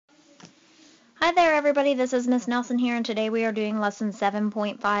Hi there everybody, this is Miss Nelson here, and today we are doing lesson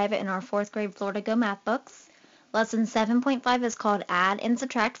 7.5 in our 4th grade Florida Go math books. Lesson 7.5 is called Add and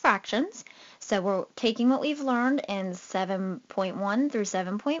Subtract Fractions. So we're taking what we've learned in 7.1 through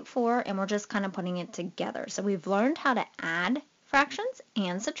 7.4 and we're just kind of putting it together. So we've learned how to add fractions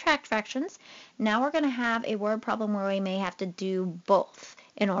and subtract fractions. Now we're going to have a word problem where we may have to do both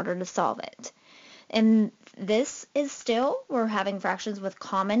in order to solve it. And this is still, we're having fractions with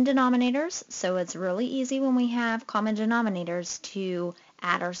common denominators, so it's really easy when we have common denominators to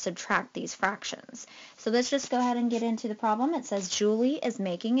add or subtract these fractions. So let's just go ahead and get into the problem. It says Julie is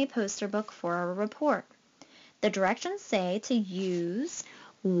making a poster book for a report. The directions say to use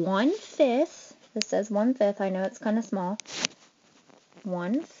 1/5, this says 1/5, I know it's kind of small,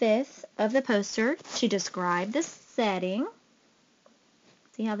 1/5 of the poster to describe the setting.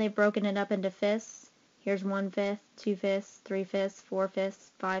 See how they've broken it up into fifths? Here's 1/5, 2/5, 3/5, 4/5,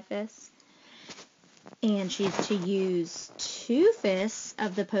 5/5. And she's to use 2/5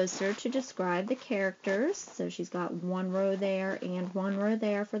 of the poster to describe the characters. So she's got one row there and one row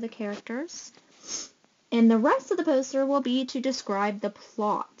there for the characters. And the rest of the poster will be to describe the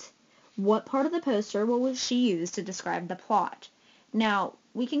plot. What part of the poster will she use to describe the plot? Now,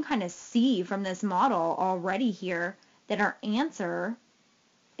 we can kind of see from this model already here that our answer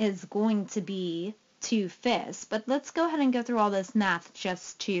is going to be 2/5, but let's go ahead and go through all this math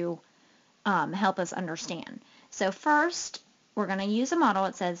just to help us understand. So first, we're going to use a model.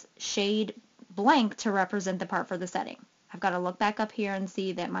 It says shade blank to represent the part for the setting. I've got to look back up here and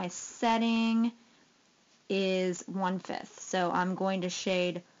see that my setting is 1/5. So I'm going to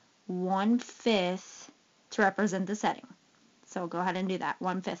shade 1/5 to represent the setting. So go ahead and do that,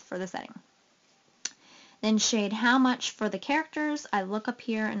 1/5 for the setting. Then shade how much for the characters. I look up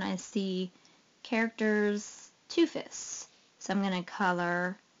here and I see characters 2/5. So I'm going to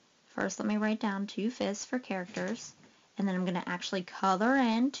color, first let me write down 2/5 for characters, and then I'm going to actually color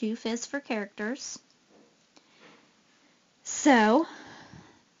in 2/5 for characters. So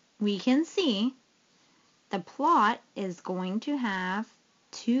we can see the plot is going to have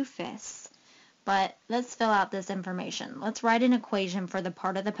 2/5. But let's fill out this information. Let's write an equation for the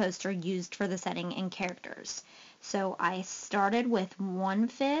part of the poster used for the setting and characters. So I started with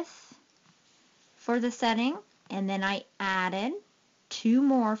 1/5 for the setting, and then I added 2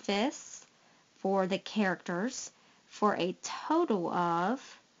 more fifths for the characters for a total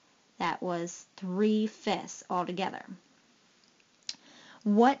of, that was 3/5 altogether.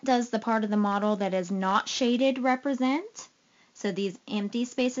 What does the part of the model that is not shaded represent? So these empty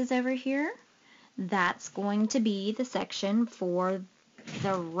spaces over here, that's going to be the section for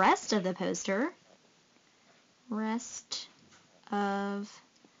the rest of the poster. Rest of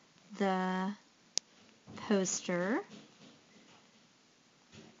the poster,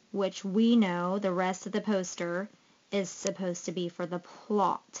 which we know the rest of the poster is supposed to be for the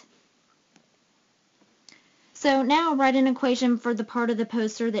plot. So now write an equation for the part of the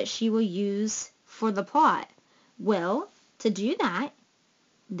poster that she will use for the plot. Well, to do that,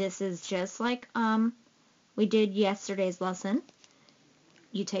 this is just like we did yesterday's lesson.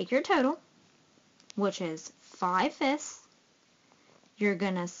 You take your total, which is 5/5. You're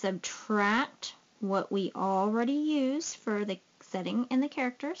going to subtract what we already used for the setting and the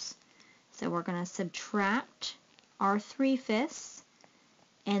characters. So we're going to subtract our 3/5,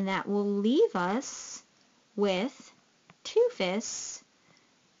 and that will leave us with 2/5,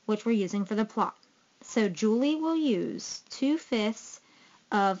 which we're using for the plot. So Julie will use 2/5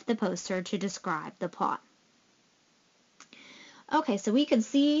 of the poster to describe the plot. Okay, so we can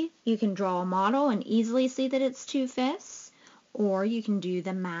see, you can draw a model and easily see that it's 2/5, or you can do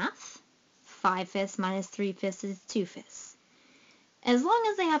the math. 5/5 minus 3/5 is 2/5. As long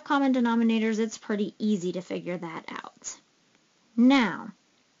as they have common denominators, it's pretty easy to figure that out. Now,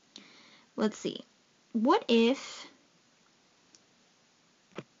 let's see. What if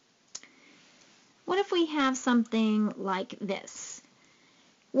we have something like this?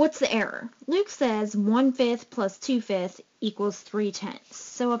 What's the error? Luke says 1/5 plus 2/5 equals 3/10.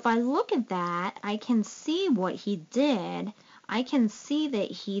 So if I look at that, I can see what he did. I can see that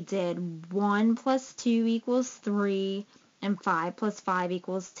he did 1 plus 2 equals 3, and 5 plus 5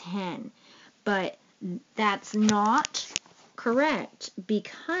 equals 10. But that's not correct,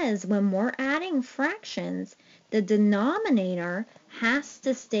 because when we're adding fractions, the denominator has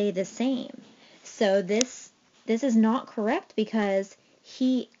to stay the same. So this is not correct because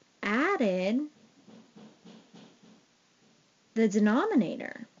he added the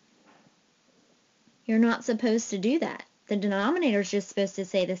denominator. You're not supposed to do that. The denominator is just supposed to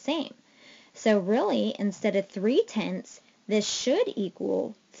stay the same. So really, instead of 3/10, this should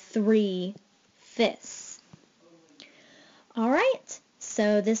equal 3 fists. Alright,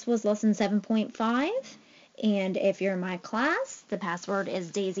 so this was lesson 7.5, and if you're in my class, the password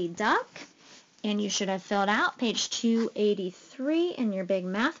is Daisy Duck, and you should have filled out page 283 in your big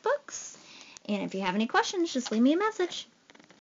math books. And if you have any questions, just leave me a message.